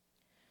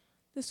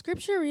The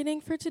scripture reading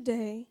for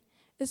today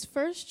is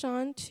 1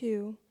 John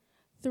 2,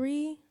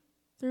 3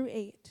 through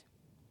 8.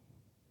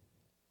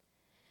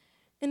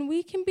 And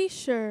we can be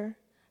sure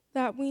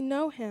that we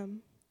know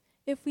him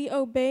if we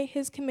obey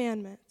his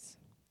commandments.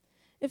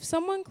 If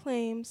someone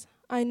claims,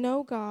 "I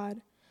know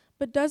God,"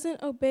 but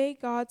doesn't obey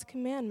God's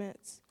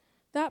commandments,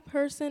 that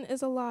person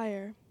is a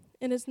liar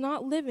and is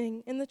not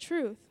living in the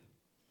truth.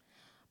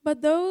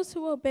 But those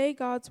who obey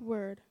God's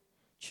word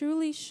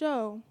truly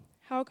show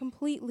how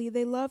completely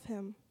they love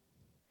him.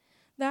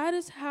 That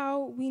is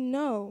how we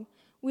know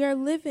we are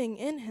living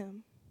in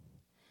him.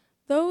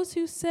 Those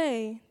who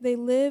say they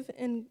live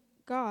in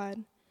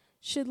God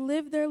should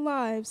live their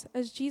lives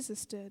as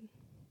Jesus did.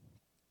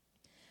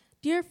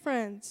 Dear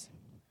friends,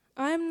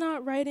 I am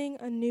not writing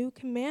a new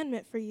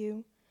commandment for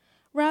you.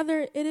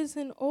 Rather, it is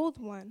an old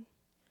one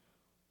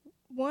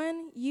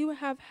you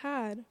have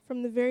had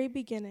from the very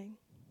beginning.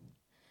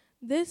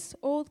 This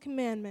old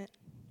commandment,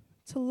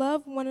 to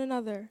love one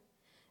another,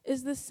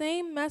 is the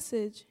same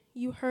message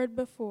you heard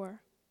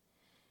before.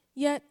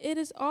 Yet it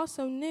is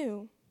also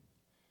new.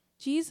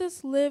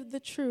 Jesus lived the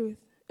truth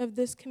of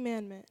this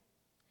commandment,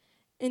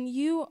 and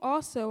you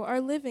also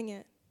are living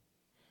it.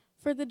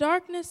 For the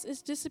darkness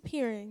is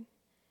disappearing,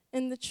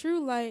 and the true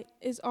light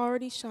is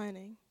already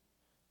shining.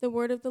 The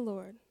word of the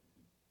Lord.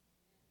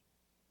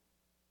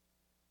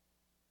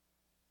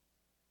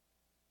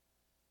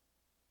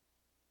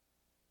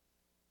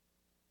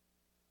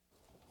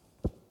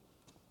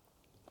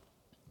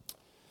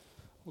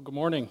 Well, good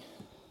morning.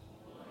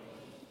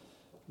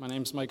 My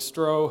name's Mike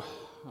Stroh.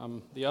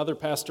 I'm the other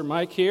Pastor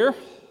Mike here.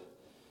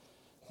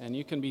 And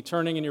you can be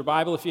turning in your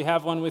Bible, if you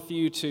have one with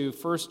you, to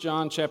 1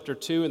 John chapter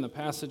 2 in the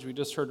passage we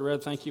just heard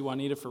read. Thank you,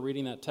 Juanita, for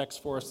reading that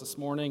text for us this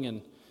morning,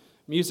 and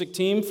music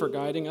team for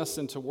guiding us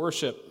into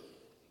worship.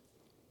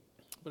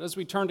 But as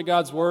we turn to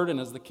God's Word and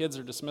as the kids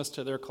are dismissed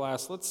to their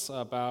class, let's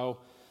bow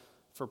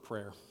for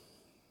prayer.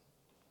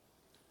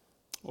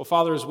 Well,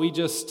 Father, as we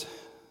just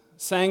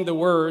sang the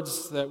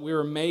words that we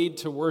were made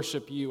to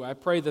worship you, I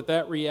pray that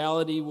that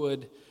reality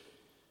would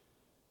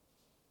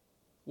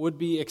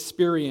be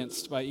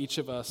experienced by each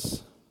of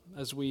us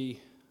as we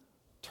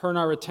turn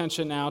our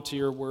attention now to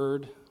your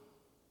word,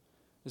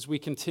 as we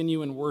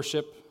continue in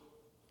worship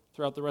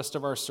throughout the rest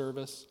of our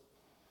service,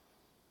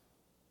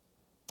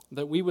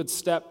 that we would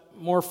step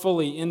more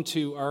fully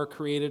into our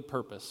created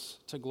purpose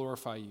to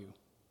glorify you.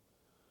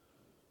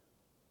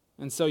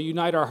 And so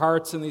unite our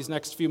hearts in these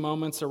next few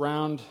moments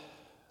around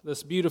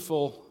this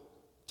beautiful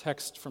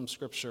text from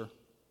Scripture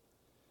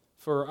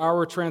for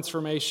our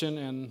transformation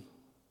and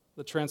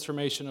the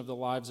transformation of the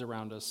lives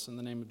around us. In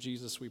the name of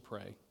Jesus we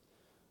pray.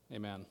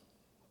 Amen.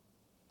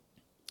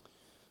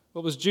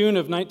 Well, it was June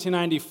of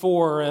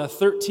 1994. A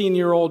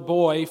 13-year-old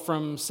boy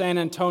from San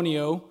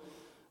Antonio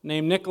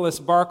named Nicholas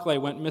Barclay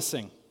went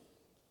missing.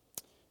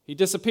 He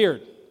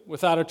disappeared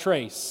without a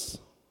trace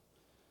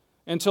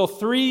until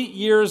 3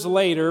 years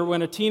later,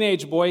 when a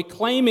teenage boy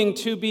claiming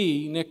to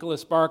be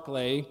Nicholas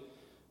Barclay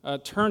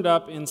turned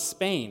up in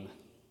Spain.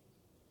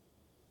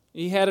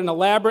 He had an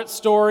elaborate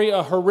story,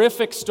 a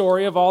horrific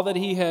story of all that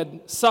he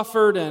had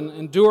suffered and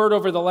endured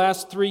over the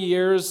last 3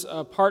 years,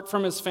 apart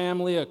from his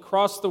family,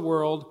 across the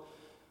world.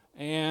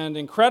 And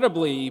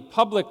incredibly,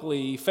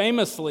 publicly,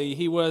 famously,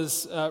 he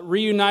was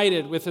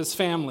reunited with his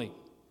family.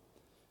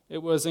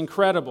 It was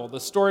incredible.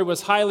 The story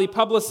was highly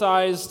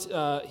publicized.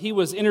 He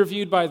was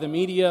interviewed by the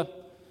media.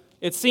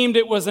 It seemed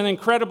it was an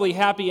incredibly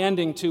happy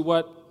ending to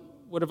what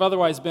would have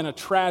otherwise been a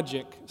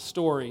tragic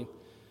story.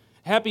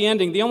 Happy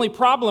ending. The only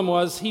problem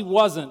was he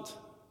wasn't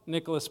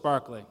Nicholas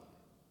Barclay.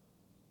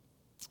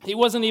 He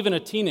wasn't even a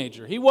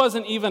teenager. He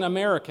wasn't even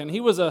American. He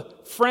was a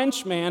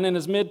French man in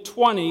his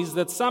mid-20s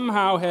that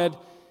somehow had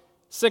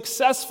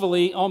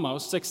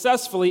almost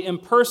successfully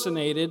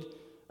impersonated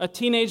a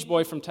teenage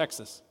boy from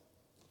Texas.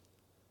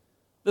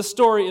 This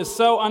story is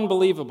so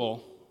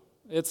unbelievable.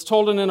 It's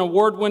told in an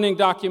award-winning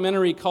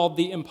documentary called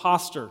The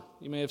Imposter.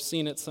 You may have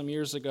seen it some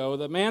years ago.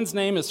 The man's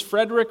name is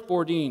Frédéric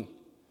Bourdin.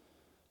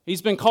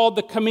 He's been called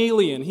the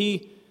chameleon.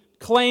 He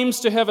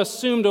claims to have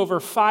assumed over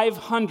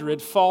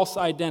 500 false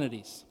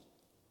identities.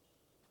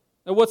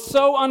 And what's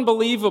so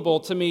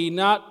unbelievable to me,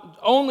 not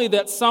only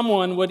that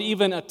someone would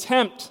even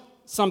attempt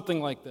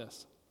something like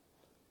this,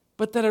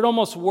 but that it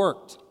almost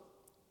worked.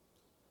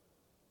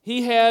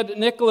 He had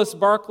Nicholas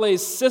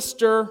Barclay's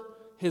sister,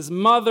 his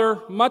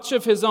mother, much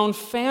of his own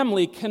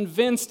family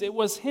convinced it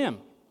was him.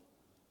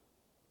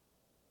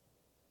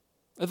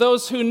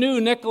 Those who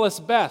knew Nicholas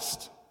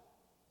best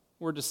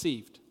were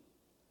deceived.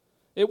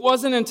 It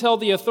wasn't until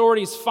the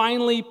authorities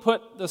finally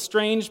put the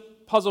strange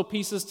puzzle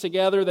pieces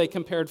together, they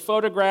compared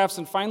photographs,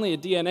 and finally a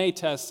DNA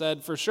test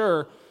said, for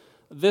sure,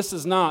 this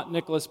is not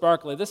Nicholas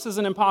Barclay. This is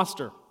an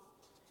imposter.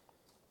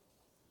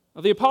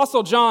 Now, the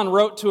Apostle John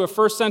wrote to a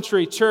first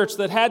century church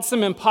that had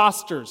some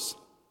imposters.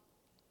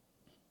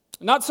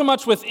 Not so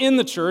much within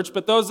the church,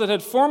 but those that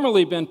had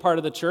formerly been part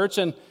of the church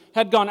and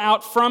had gone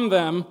out from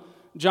them,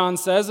 John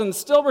says, and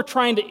still were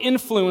trying to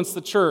influence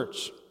the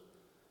church.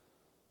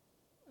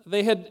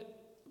 They had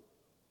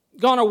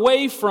gone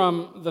away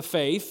from the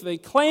faith, they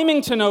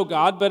claiming to know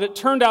God, but it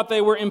turned out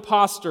they were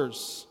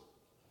imposters.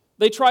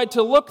 They tried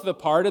to look the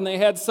part, and they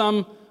had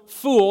some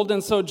fooled,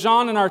 and so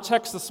John in our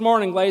text this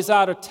morning lays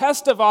out a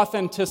test of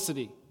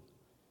authenticity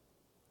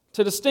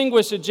to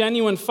distinguish a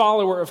genuine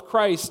follower of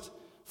Christ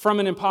from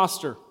an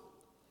impostor.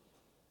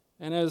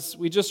 And as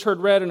we just heard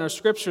read in our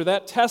scripture,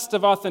 that test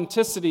of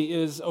authenticity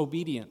is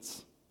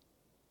obedience.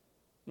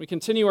 We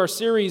continue our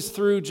series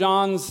through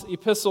John's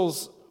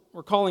epistles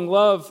we're calling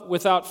Love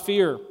Without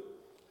Fear.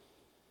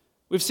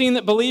 We've seen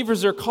that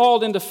believers are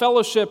called into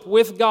fellowship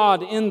with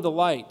God in the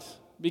light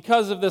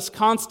because of this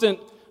constant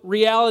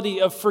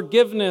reality of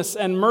forgiveness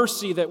and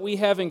mercy that we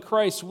have in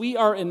Christ. We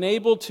are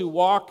enabled to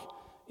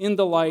walk in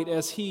the light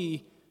as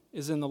He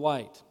is in the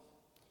light.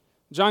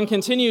 John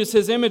continues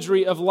his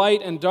imagery of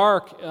light and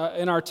dark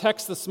in our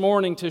text this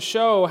morning to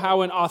show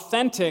how an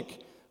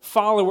authentic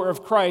follower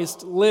of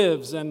Christ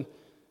lives and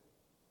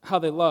how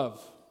they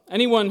love.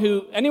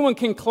 Anyone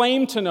can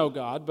claim to know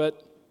God,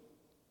 but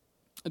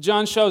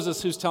John shows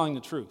us who's telling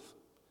the truth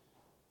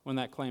when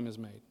that claim is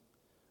made.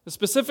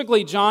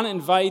 Specifically, John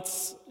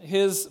invites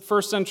his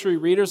first century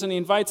readers, and he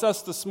invites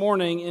us this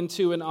morning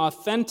into an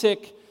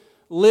authentic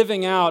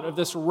living out of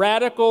this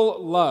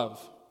radical love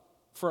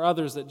for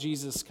others that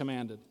Jesus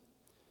commanded.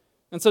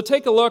 And so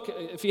take a look,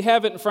 if you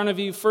have it in front of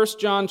you, 1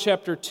 John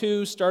chapter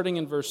 2, starting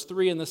in verse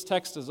 3, and this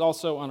text is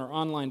also on our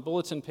online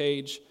bulletin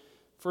page,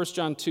 1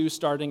 John 2,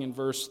 starting in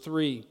verse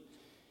 3.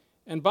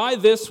 And by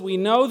this we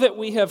know that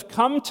we have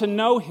come to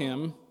know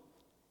Him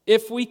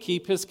if we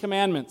keep His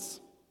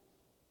commandments.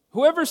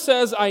 Whoever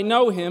says, I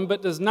know Him,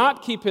 but does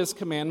not keep His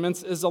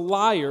commandments is a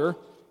liar,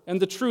 and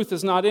the truth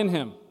is not in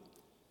him.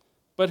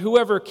 But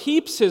whoever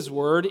keeps His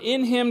word,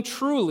 in him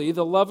truly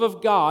the love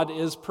of God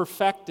is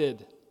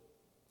perfected.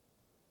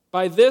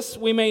 By this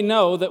we may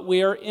know that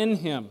we are in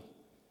Him.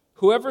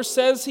 Whoever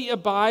says he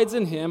abides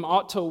in Him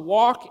ought to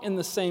walk in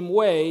the same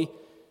way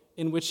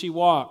in which He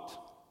walked.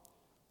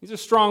 These are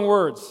strong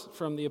words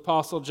from the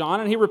Apostle John,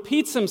 and he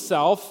repeats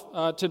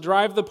himself to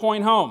drive the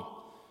point home.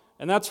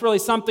 And that's really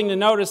something to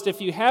notice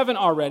if you haven't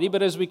already,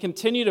 but as we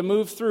continue to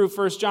move through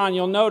 1 John,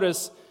 you'll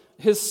notice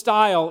his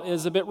style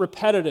is a bit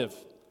repetitive.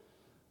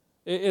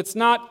 It's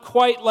not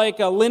quite like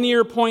a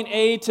linear point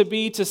A to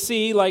B to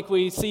C like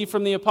we see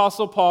from the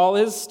Apostle Paul.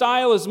 His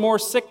style is more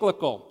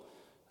cyclical.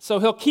 So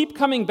he'll keep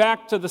coming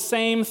back to the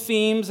same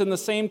themes and the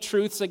same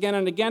truths again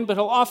and again, but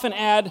he'll often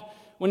add,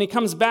 when he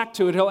comes back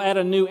to it, he'll add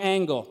a new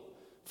angle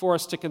for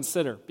us to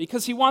consider,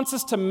 because he wants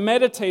us to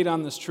meditate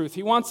on this truth.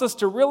 He wants us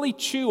to really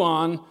chew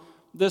on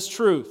this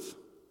truth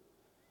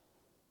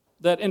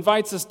that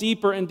invites us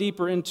deeper and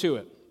deeper into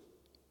it.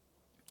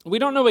 We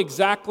don't know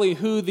exactly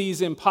who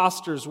these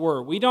imposters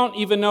were. We don't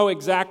even know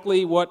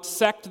exactly what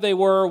sect they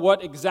were,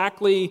 what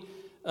exactly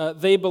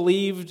they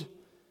believed.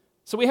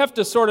 So we have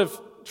to sort of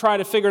try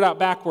to figure it out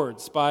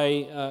backwards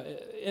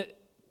by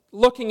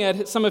looking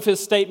at some of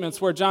his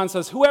statements where John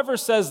says, whoever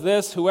says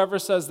this, whoever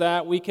says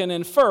that, we can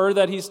infer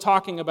that he's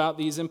talking about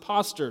these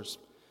imposters.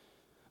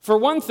 For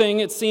one thing,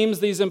 it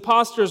seems these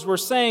imposters were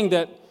saying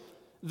that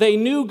they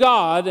knew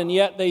God, and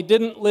yet they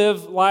didn't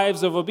live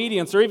lives of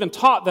obedience, or even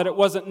taught that it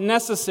wasn't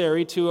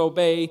necessary to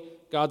obey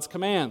God's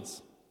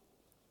commands.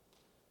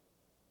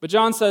 But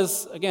John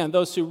says, again,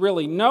 those who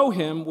really know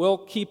Him will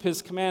keep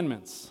His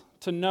commandments.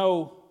 To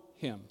know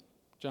Him,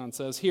 John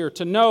says here.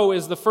 To know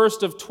is the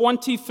first of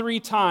 23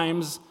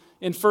 times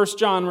in 1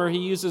 John where he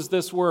uses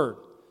this word,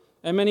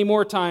 and many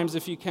more times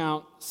if you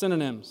count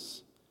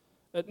synonyms.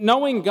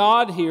 Knowing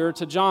God here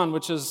to John,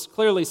 which is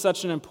clearly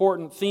such an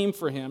important theme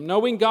for him,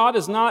 knowing God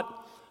is not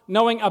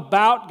knowing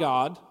about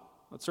God.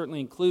 That certainly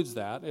includes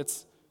that.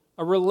 It's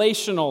a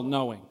relational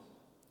knowing.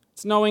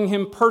 It's knowing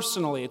Him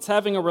personally. It's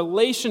having a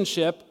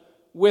relationship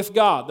with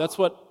God. That's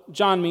what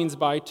John means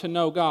by to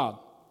know God.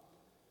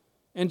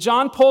 And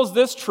John pulls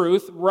this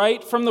truth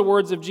right from the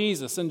words of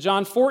Jesus. In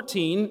John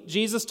 14,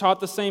 Jesus taught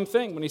the same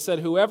thing when He said,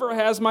 whoever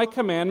has my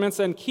commandments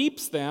and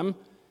keeps them,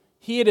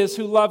 he it is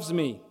who loves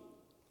me.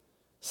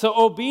 So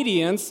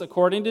obedience,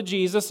 according to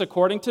Jesus,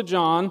 according to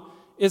John,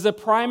 is a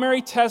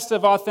primary test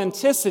of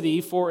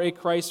authenticity for a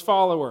Christ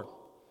follower.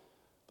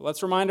 But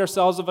let's remind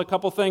ourselves of a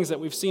couple things that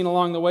we've seen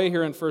along the way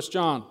here in 1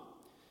 John.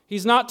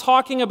 He's not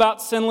talking about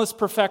sinless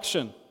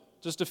perfection.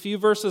 Just a few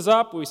verses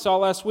up, we saw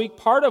last week,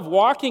 part of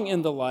walking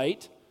in the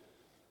light,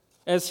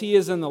 as He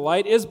is in the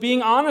light, is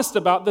being honest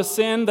about the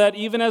sin that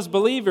even as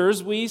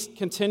believers we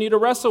continue to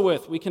wrestle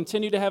with, we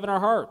continue to have in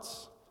our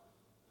hearts.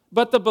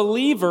 But the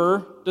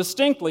believer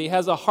distinctly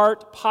has a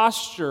heart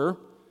posture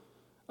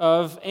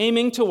of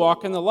aiming to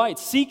walk in the light,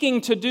 seeking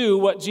to do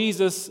what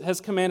Jesus has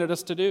commanded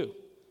us to do.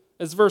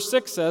 As verse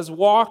 6 says,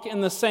 walk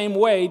in the same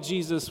way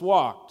Jesus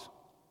walked.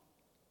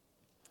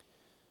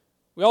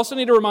 We also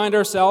need to remind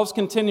ourselves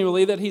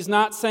continually that He's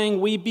not saying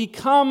we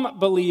become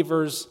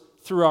believers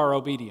through our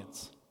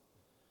obedience.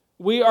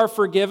 We are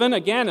forgiven,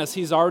 again, as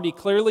He's already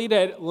clearly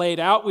laid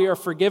out, we are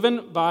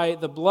forgiven by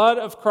the blood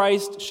of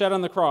Christ shed on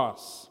the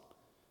cross.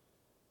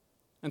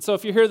 And so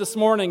if you're here this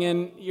morning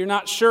and you're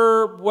not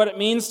sure what it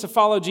means to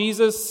follow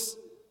Jesus,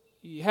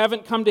 you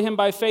haven't come to him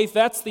by faith,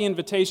 that's the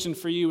invitation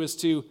for you, is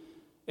to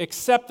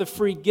accept the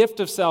free gift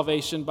of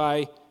salvation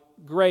by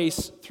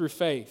grace through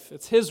faith.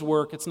 It's his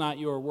work, it's not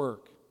your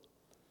work.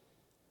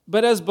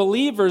 But as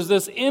believers,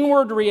 this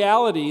inward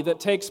reality that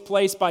takes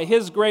place by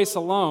his grace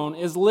alone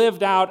is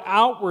lived out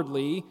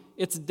outwardly.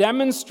 It's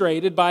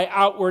demonstrated by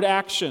outward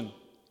action.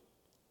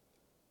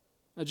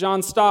 Now,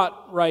 John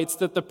Stott writes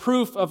that the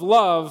proof of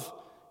love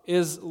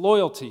is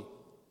loyalty.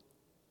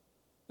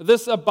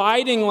 This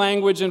abiding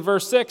language in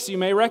verse 6, you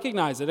may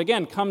recognize it.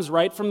 Again, comes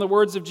right from the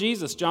words of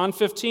Jesus. John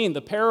 15,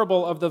 the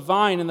parable of the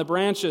vine and the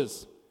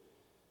branches.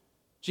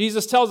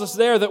 Jesus tells us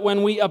there that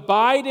when we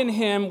abide in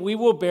him, we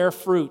will bear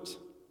fruit.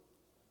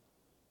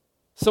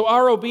 So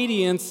our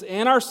obedience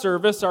and our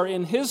service are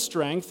in his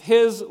strength,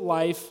 his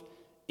life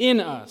in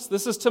us.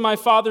 This is to my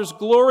Father's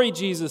glory,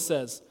 Jesus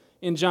says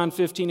in John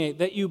 15:8,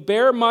 that you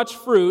bear much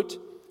fruit,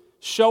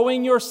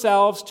 showing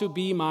yourselves to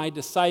be my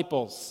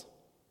disciples.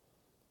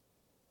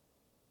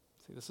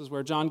 See, this is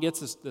where John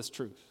gets this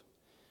truth.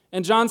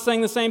 And John's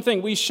saying the same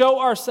thing. We show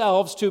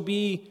ourselves to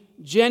be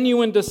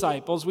genuine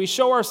disciples. We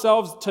show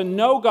ourselves to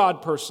know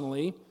God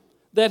personally,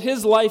 that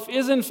his life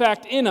is in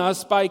fact in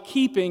us by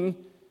keeping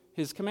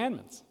his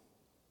commandments.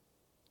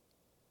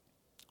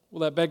 Well,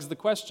 that begs the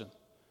question,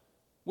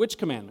 which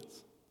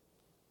commandments?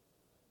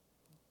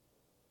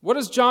 What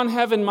does John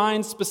have in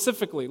mind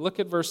specifically? Look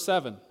at verse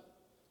 7.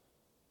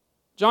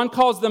 John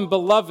calls them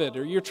beloved,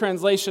 or your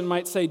translation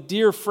might say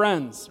dear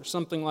friends, or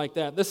something like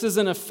that. This is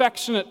an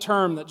affectionate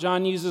term that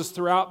John uses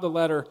throughout the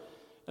letter,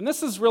 and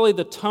this is really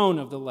the tone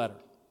of the letter.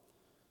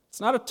 It's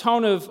not a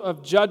tone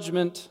of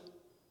judgment,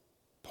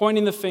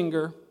 pointing the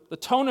finger. The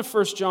tone of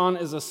 1 John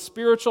is a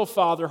spiritual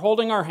father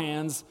holding our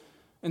hands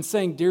and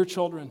saying, dear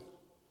children,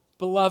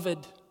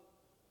 beloved,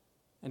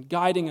 and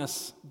guiding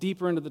us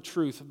deeper into the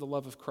truth of the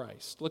love of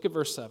Christ. Look at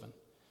verse 7.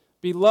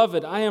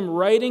 Beloved, I am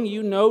writing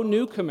you no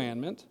new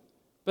commandment,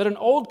 but an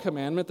old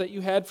commandment that you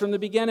had from the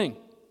beginning.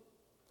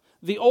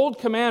 The old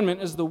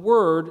commandment is the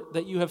word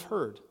that you have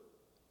heard.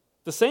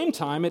 At the same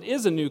time, it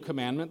is a new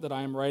commandment that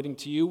I am writing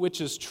to you, which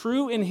is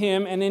true in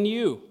him and in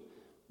you,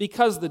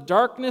 because the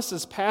darkness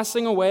is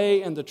passing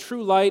away and the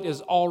true light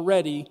is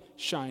already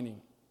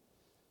shining.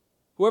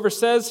 Whoever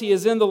says he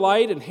is in the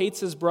light and hates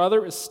his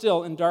brother is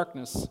still in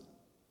darkness.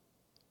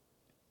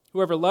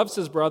 Whoever loves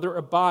his brother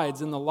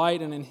abides in the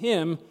light, and in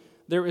him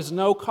there is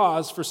no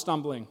cause for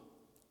stumbling.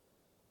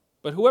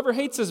 But whoever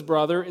hates his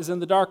brother is in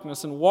the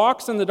darkness and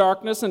walks in the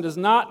darkness and does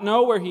not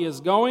know where he is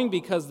going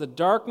because the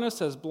darkness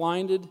has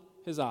blinded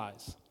his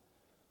eyes.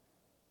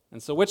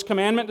 And so which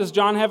commandment does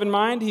John have in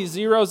mind? He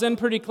zeroes in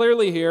pretty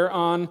clearly here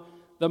on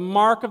the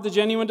mark of the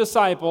genuine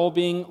disciple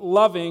being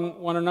loving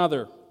one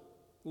another,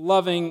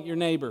 loving your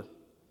neighbor.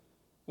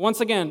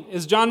 Once again,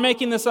 is John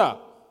making this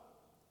up?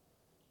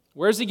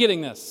 Where's he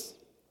getting this?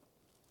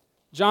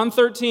 John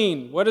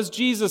 13, what does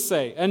Jesus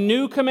say? A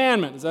new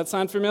commandment. Does that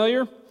sound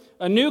familiar?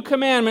 A new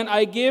commandment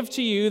I give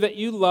to you, that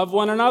you love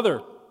one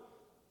another.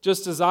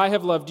 Just as I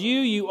have loved you,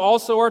 you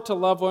also are to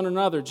love one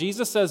another.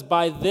 Jesus says,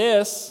 by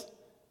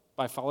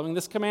following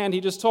this command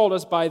he just told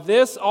us, by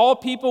this all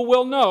people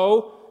will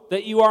know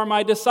that you are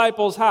my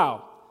disciples.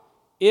 How?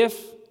 If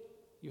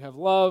you have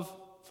love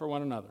for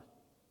one another.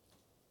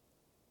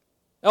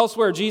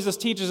 Elsewhere, Jesus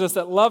teaches us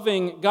that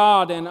loving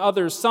God and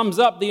others sums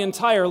up the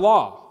entire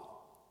law.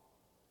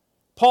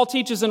 Paul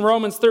teaches in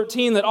Romans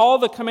 13 that all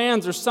the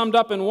commands are summed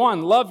up in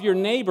one. Love your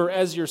neighbor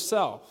as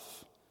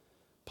yourself.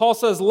 Paul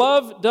says,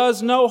 love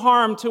does no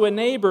harm to a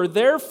neighbor,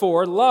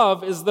 therefore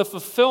love is the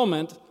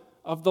fulfillment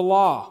of the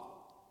law.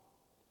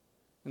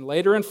 And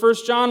later in 1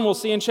 John, we'll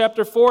see in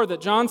chapter 4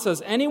 that John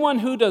says, anyone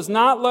who does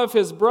not love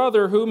his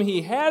brother whom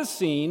he has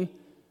seen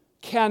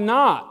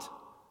cannot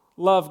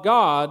love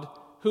God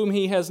whom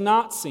he has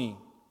not seen.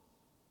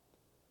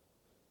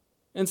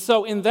 And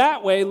so in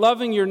that way,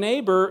 loving your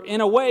neighbor,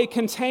 in a way,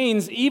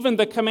 contains even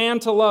the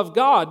command to love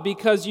God,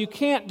 because you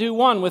can't do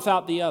one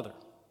without the other.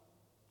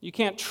 You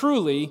can't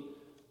truly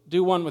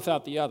do one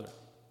without the other.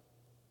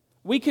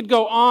 We could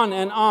go on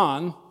and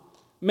on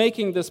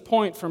making this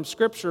point from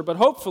Scripture, but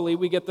hopefully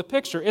we get the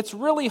picture. It's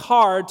really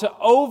hard to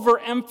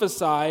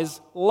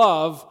overemphasize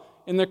love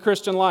in the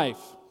Christian life.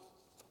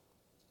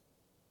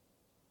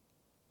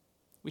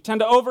 We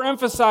tend to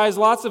overemphasize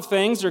lots of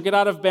things or get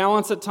out of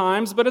balance at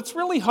times, but it's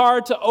really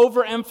hard to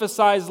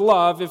overemphasize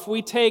love if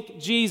we take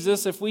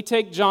Jesus, if we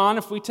take John,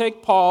 if we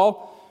take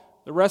Paul,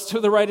 the rest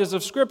of the writers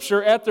of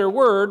Scripture at their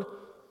word.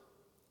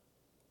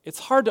 It's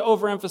hard to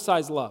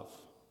overemphasize love.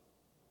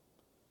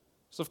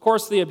 So, of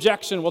course, the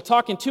objection, well,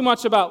 talking too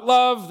much about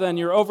love, then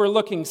you're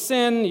overlooking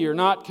sin, you're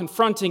not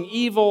confronting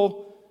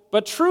evil,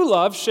 but true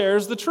love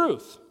shares the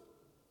truth.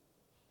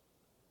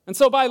 And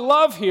so by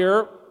love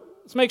here,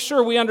 let's make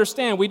sure we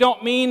understand. We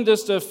don't mean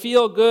just a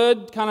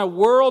feel-good kind of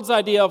world's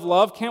idea of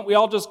love. Can't we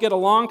all just get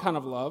along kind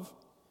of love?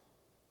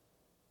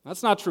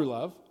 That's not true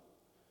love.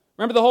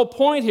 Remember, the whole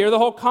point here, the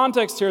whole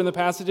context here in the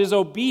passage is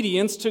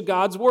obedience to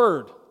God's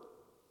word.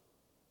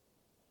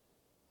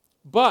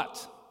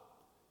 But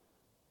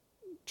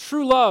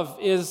true love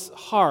is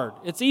hard.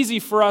 It's easy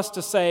for us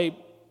to say,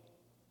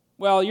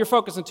 Well, you're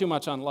focusing too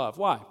much on love.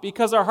 Why?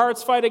 Because our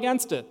hearts fight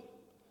against it.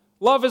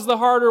 Love is the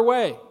harder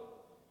way.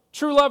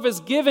 True love is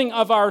giving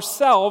of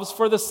ourselves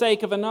for the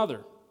sake of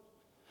another.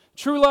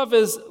 True love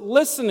is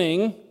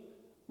listening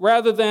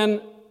rather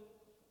than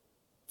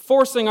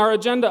forcing our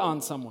agenda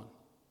on someone.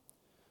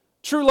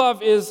 True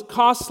love is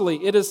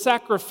costly. It is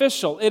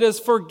sacrificial. It is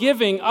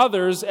forgiving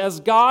others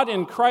as God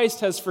in Christ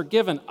has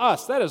forgiven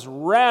us. That is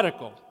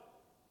radical.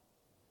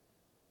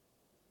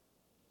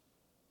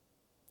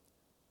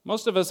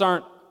 Most of us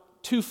aren't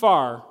too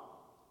far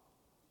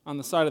on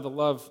the side of the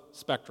love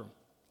spectrum.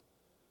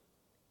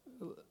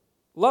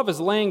 Love is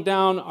laying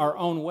down our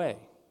own way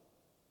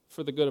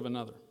for the good of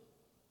another.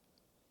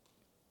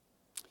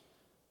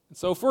 And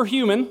so if we're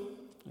human,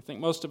 I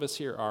think most of us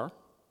here are,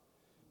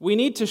 we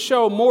need to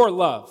show more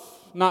love,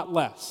 not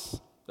less.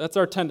 That's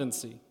our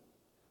tendency.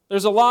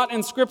 There's a lot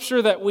in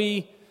Scripture that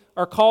we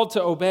are called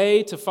to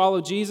obey, to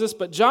follow Jesus,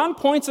 but John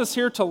points us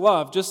here to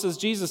love, just as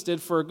Jesus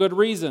did, for a good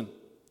reason.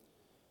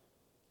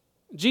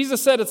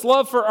 Jesus said it's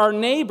love for our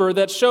neighbor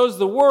that shows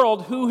the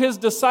world who his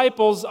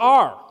disciples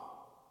are.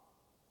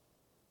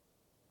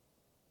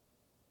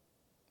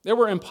 There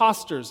were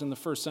imposters in the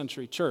first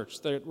century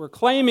church that were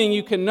claiming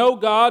you can know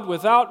God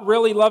without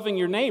really loving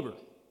your neighbor.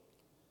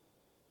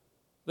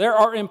 There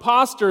are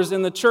imposters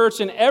in the church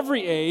in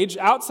every age,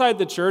 outside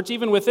the church,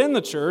 even within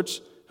the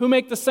church, who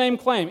make the same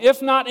claim,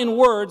 if not in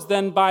words,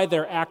 then by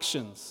their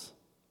actions.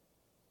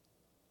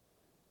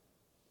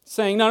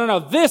 Saying, no,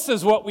 this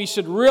is what we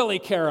should really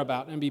care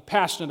about and be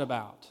passionate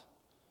about.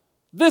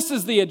 This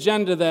is the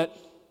agenda that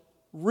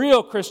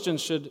real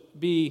Christians should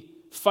be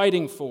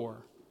fighting for,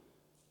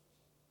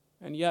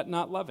 and yet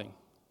not loving.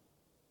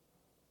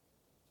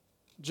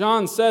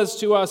 John says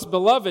to us,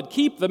 "Beloved,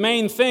 keep the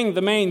main thing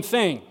the main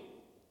thing."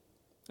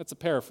 That's a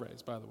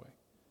paraphrase, by the way.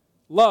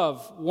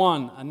 Love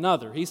one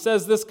another. He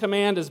says this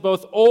command is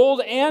both old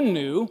and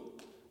new.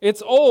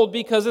 It's old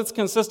because it's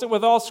consistent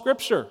with all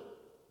Scripture.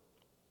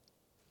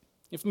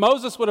 If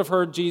Moses would have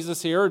heard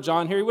Jesus here or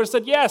John here, he would have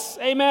said, yes,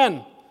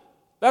 amen.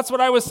 That's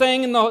what I was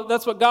saying,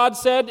 that's what God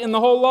said in the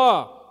whole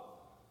law.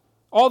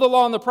 All the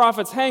law and the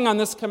prophets hang on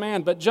this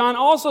command. But John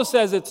also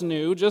says it's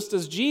new, just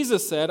as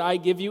Jesus said, I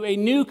give you a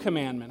new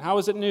commandment. How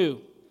is it new?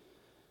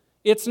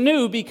 It's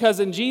new because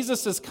in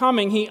Jesus'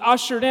 coming, he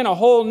ushered in a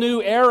whole new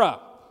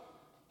era.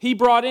 He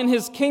brought in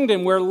his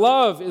kingdom where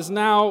love is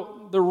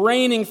now the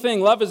reigning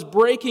thing. Love is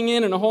breaking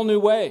in a whole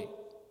new way.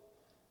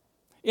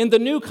 In the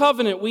new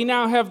covenant, we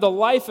now have the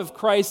life of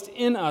Christ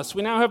in us.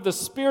 We now have the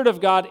Spirit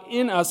of God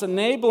in us,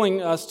 enabling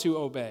us to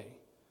obey,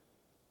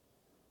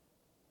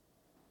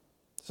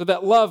 so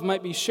that love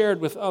might be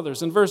shared with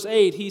others. In verse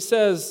 8, he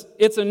says,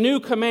 it's a new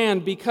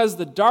command because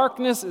the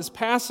darkness is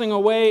passing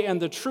away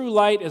and the true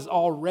light is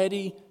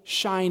already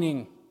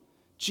shining.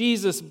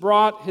 Jesus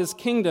brought his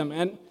kingdom,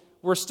 and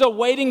we're still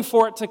waiting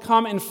for it to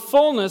come in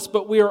fullness,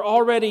 but we are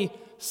already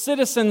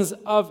citizens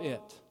of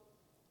it.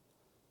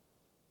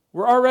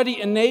 We're already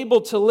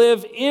enabled to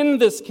live in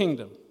this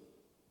kingdom,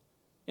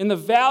 in the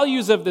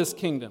values of this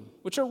kingdom,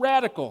 which are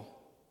radical.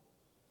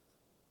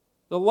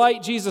 The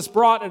light Jesus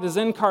brought at his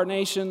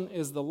incarnation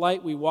is the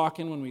light we walk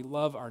in when we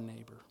love our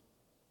neighbor.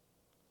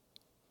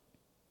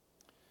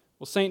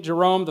 Well, St.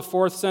 Jerome, the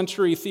 4th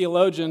century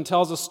theologian,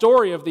 tells a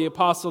story of the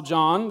Apostle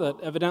John that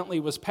evidently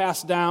was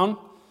passed down,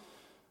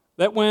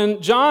 that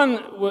when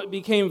John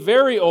became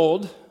very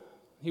old,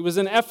 he was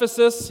in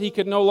Ephesus, he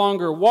could no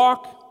longer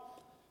walk,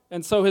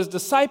 and so his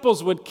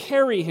disciples would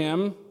carry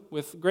him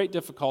with great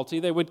difficulty.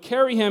 They would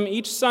carry him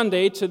each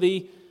Sunday to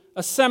the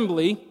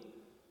assembly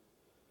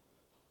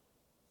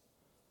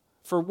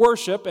for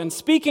worship, and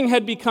speaking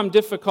had become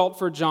difficult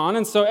for John,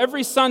 and so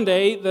every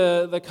Sunday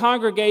the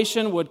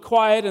congregation would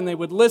quiet and they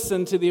would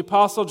listen to the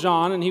Apostle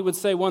John, and he would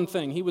say one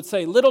thing. He would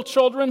say, little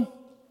children,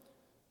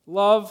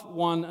 love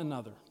one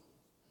another.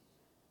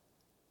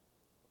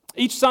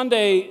 Each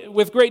Sunday,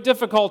 with great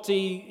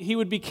difficulty, he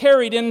would be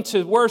carried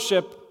into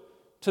worship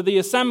to the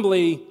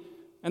assembly,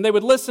 and they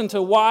would listen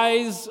to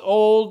wise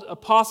old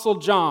Apostle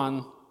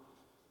John,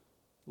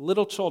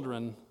 little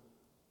children,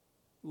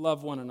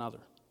 love one another.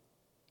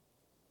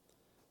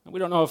 And we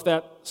don't know if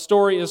that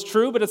story is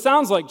true, but it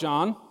sounds like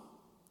John.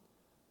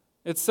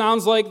 It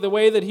sounds like the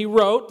way that he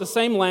wrote, the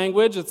same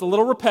language. It's a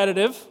little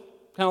repetitive,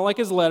 kind of like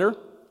his letter.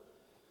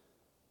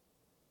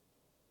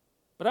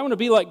 But I want to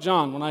be like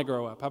John when I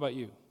grow up. How about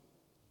you?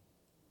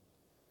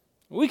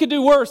 We could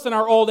do worse in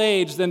our old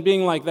age than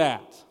being like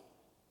that.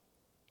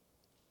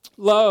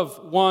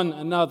 Love one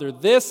another.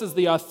 This is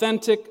the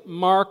authentic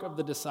mark of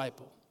the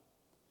disciple.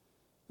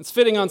 It's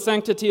fitting on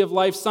Sanctity of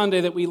Life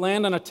Sunday that we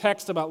land on a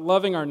text about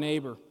loving our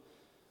neighbor.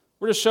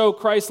 We're to show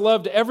Christ's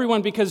love to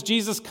everyone because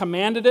Jesus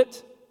commanded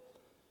it.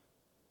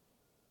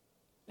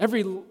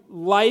 Every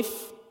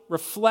life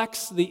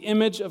reflects the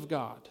image of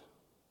God.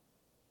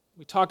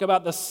 We talk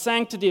about the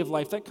sanctity of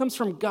life. That comes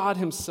from God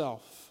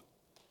himself.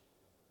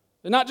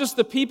 And not just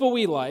the people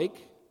we like,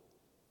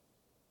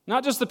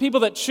 not just the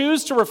people that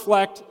choose to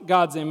reflect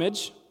God's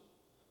image,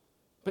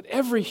 but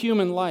every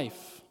human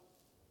life.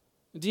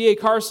 D.A.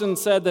 Carson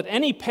said that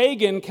any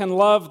pagan can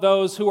love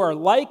those who are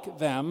like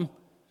them,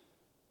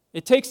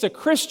 It takes a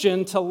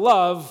Christian to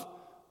love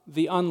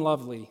the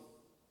unlovely.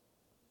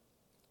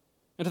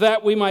 And to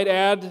that we might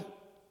add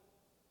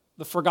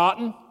the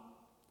forgotten,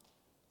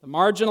 the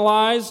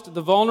marginalized,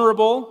 the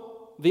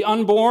vulnerable, the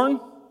unborn,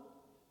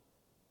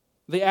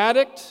 the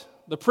addict,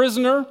 the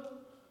prisoner,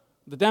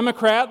 the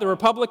Democrat, the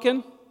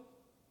Republican.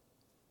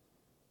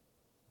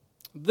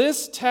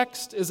 This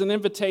text is an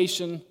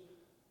invitation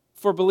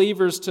for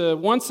believers to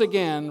once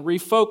again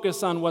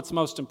refocus on what's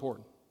most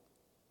important.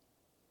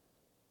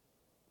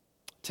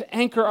 To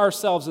anchor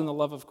ourselves in the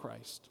love of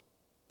Christ.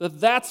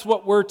 That's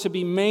what we're to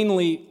be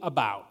mainly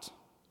about.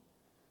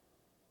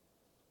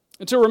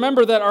 And to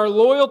remember that our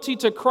loyalty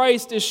to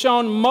Christ is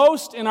shown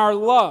most in our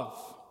love.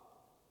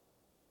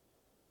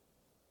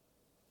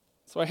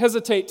 So I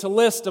hesitate to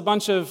list a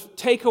bunch of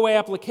takeaway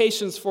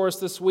applications for us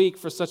this week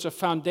for such a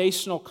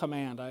foundational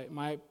command.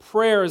 My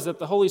prayer is that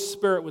the Holy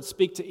Spirit would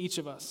speak to each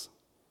of us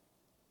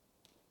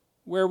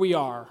where we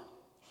are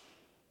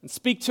and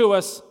speak to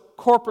us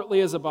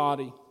corporately as a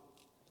body.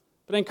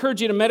 But I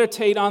encourage you to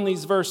meditate on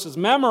these verses,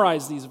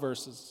 memorize these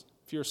verses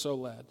if you're so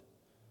led.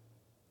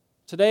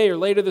 Today or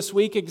later this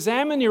week,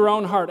 examine your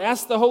own heart.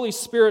 Ask the Holy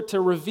Spirit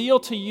to reveal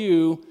to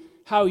you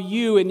how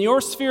you, in your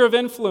sphere of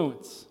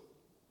influence,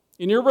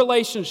 in your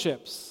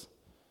relationships,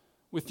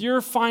 with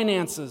your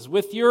finances,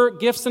 with your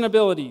gifts and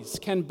abilities,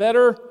 can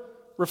better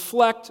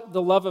reflect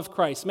the love of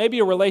Christ. Maybe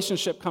a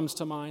relationship comes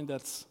to mind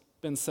that's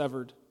been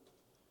severed.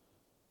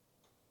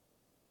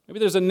 Maybe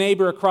there's a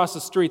neighbor across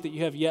the street that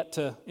you have yet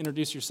to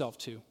introduce yourself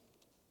to.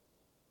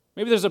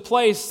 Maybe there's a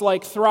place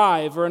like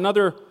Thrive or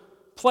another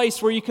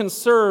place where you can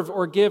serve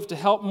or give to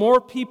help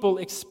more people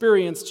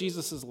experience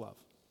Jesus' love.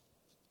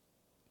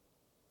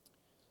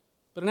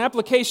 But an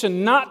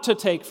application not to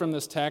take from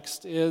this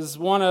text is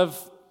one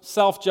of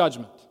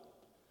self-judgment.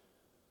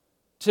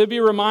 To be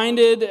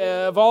reminded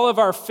of all of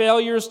our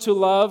failures to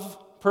love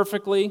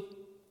perfectly,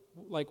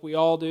 like we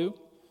all do,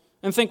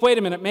 and think, wait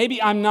a minute,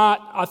 maybe I'm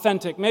not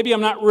authentic. Maybe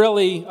I'm not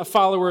really a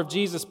follower of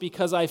Jesus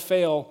because I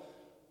fail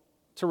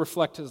to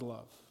reflect his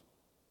love.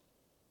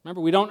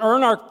 Remember, we don't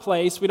earn our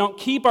place. We don't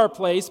keep our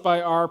place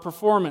by our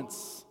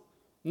performance.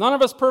 None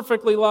of us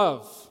perfectly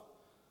love.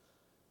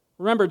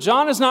 Remember,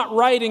 John is not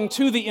writing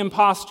to the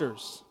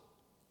imposters.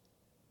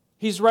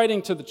 He's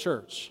writing to the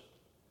church.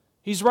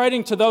 He's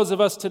writing to those of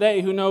us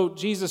today who know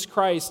Jesus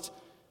Christ,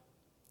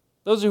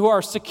 those who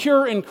are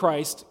secure in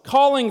Christ,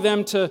 calling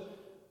them to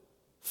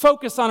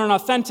focus on an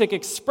authentic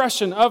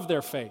expression of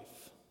their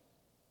faith.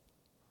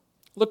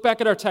 Look back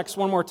at our text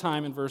one more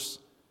time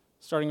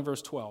starting in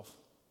verse 12.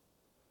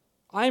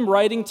 I am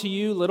writing to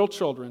you, little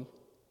children,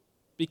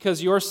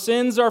 because your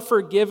sins are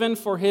forgiven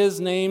for his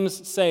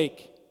name's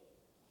sake.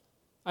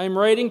 I am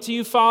writing to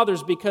you,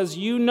 fathers, because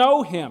you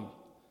know him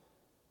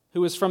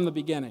who is from the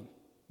beginning.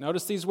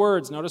 Notice these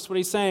words. Notice what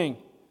he's saying.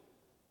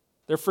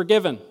 They're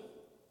forgiven.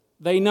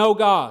 They know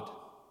God.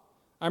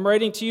 I'm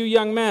writing to you,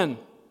 young men,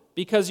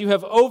 because you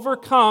have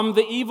overcome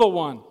the evil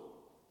one.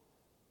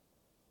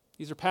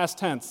 These are past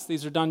tense.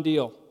 These are done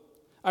deal.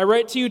 I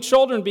write to you,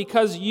 children,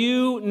 because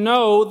you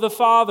know the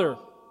Father.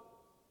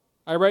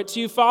 I write to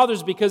you,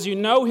 fathers, because you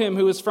know him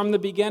who is from the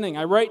beginning.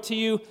 I write to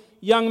you,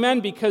 young men,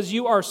 because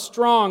you are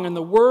strong, and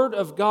the word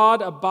of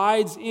God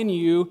abides in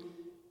you,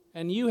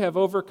 and you have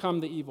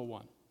overcome the evil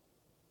one.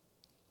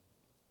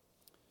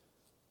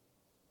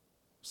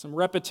 Some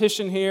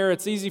repetition here.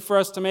 It's easy for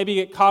us to maybe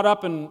get caught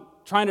up in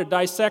trying to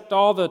dissect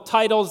all the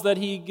titles that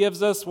he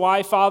gives us.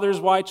 Why fathers?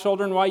 Why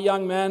children? Why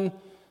young men?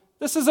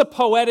 This is a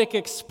poetic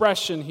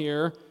expression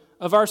here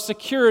of our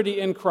security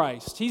in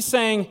Christ. He's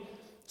saying,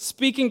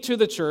 speaking to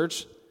the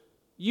church,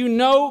 you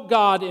know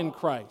God in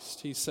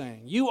Christ, he's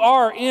saying. You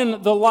are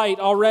in the light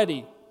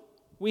already.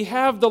 We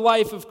have the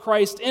life of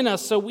Christ in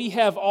us, so we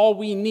have all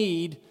we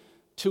need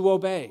to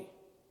obey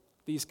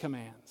these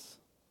commands.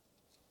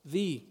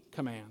 The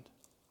command.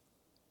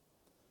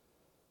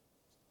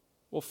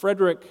 Well,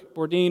 Frederick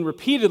Bourdin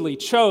repeatedly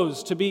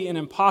chose to be an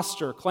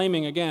imposter,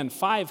 claiming again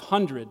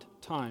 500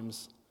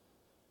 times.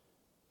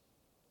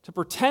 To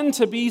pretend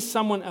to be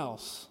someone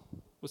else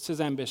was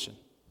his ambition.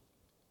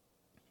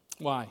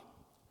 Why?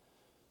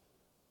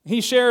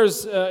 He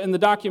shares in the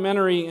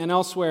documentary and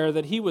elsewhere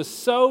that he was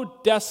so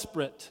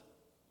desperate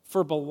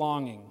for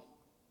belonging.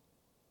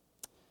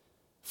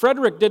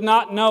 Frederick did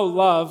not know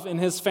love in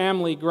his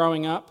family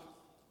growing up.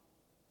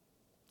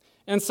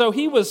 And so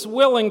he was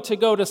willing to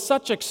go to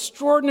such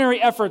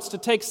extraordinary efforts, to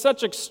take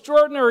such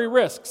extraordinary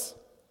risks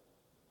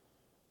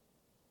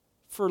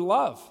for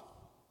love.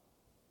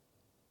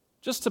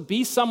 Just to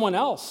be someone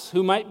else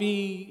who might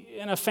be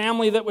in a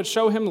family that would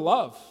show him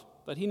love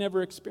that he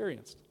never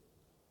experienced.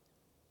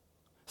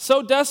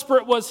 So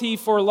desperate was he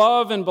for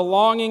love and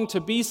belonging,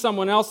 to be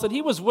someone else, that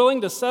he was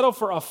willing to settle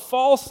for a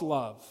false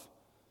love.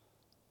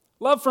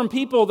 Love from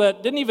people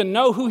that didn't even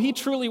know who he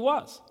truly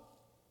was.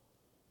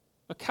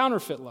 A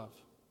counterfeit love.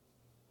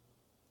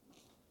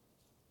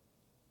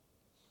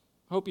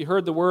 I hope you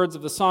heard the words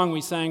of the song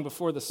we sang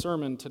before the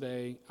sermon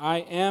today. I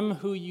am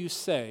who you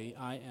say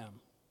I am.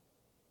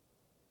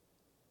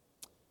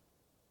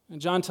 And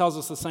John tells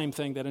us the same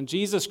thing, that in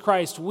Jesus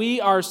Christ, we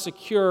are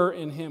secure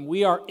in Him.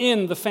 We are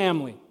in the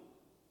family.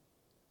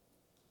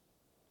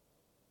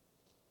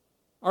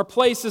 Our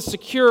place is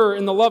secure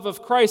in the love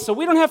of Christ, so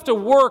we don't have to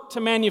work to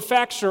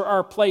manufacture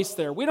our place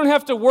there. We don't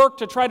have to work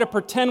to try to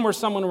pretend we're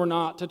someone we're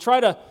not, to try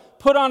to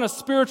put on a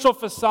spiritual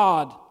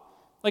facade,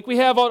 like we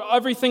have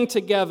everything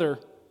together.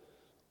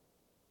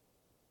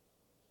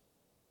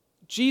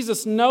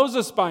 Jesus knows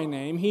us by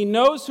name. He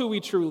knows who we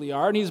truly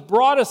are, and He's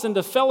brought us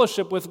into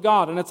fellowship with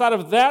God. And it's out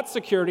of that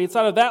security, it's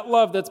out of that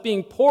love that's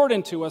being poured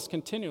into us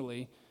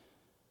continually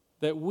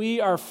that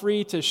we are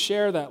free to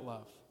share that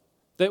love,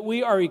 that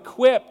we are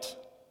equipped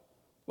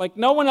like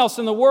no one else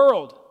in the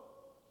world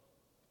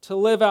to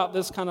live out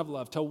this kind of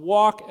love, to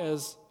walk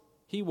as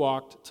He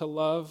walked, to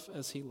love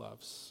as He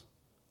loves.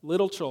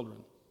 Little children,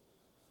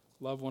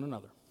 love one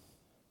another.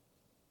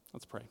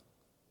 Let's pray.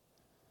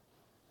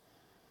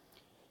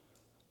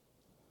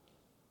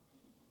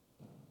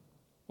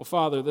 Well,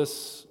 Father,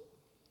 this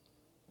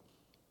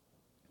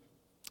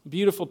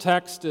beautiful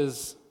text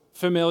is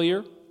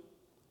familiar.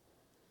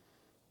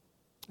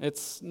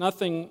 It's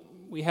nothing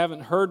we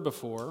haven't heard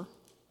before,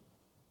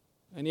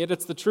 and yet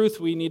it's the truth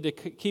we need to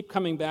keep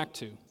coming back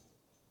to.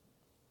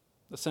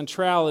 The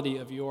centrality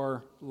of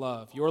your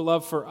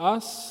love for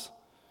us,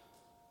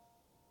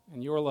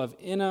 and your love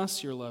in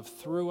us, your love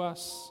through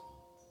us.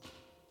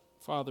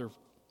 Father,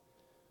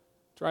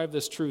 drive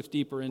this truth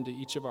deeper into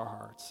each of our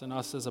hearts and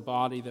us as a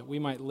body that we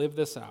might live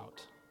this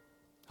out.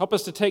 Help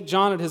us to take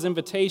John at his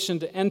invitation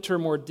to enter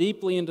more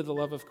deeply into the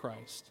love of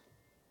Christ,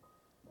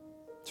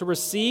 to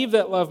receive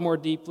that love more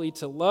deeply,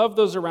 to love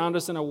those around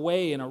us in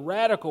a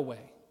radical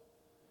way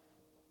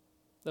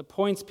that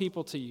points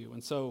people to you.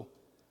 And so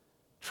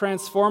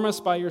transform us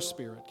by your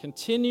Spirit.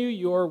 Continue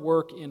your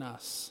work in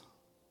us.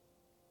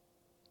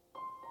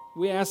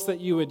 We ask that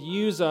you would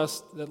use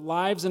us, that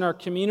lives in our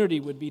community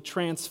would be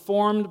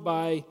transformed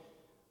by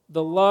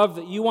the love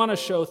that you want to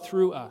show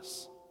through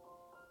us.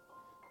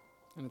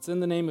 And it's in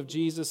the name of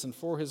Jesus and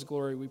for His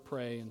glory we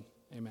pray, and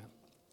amen.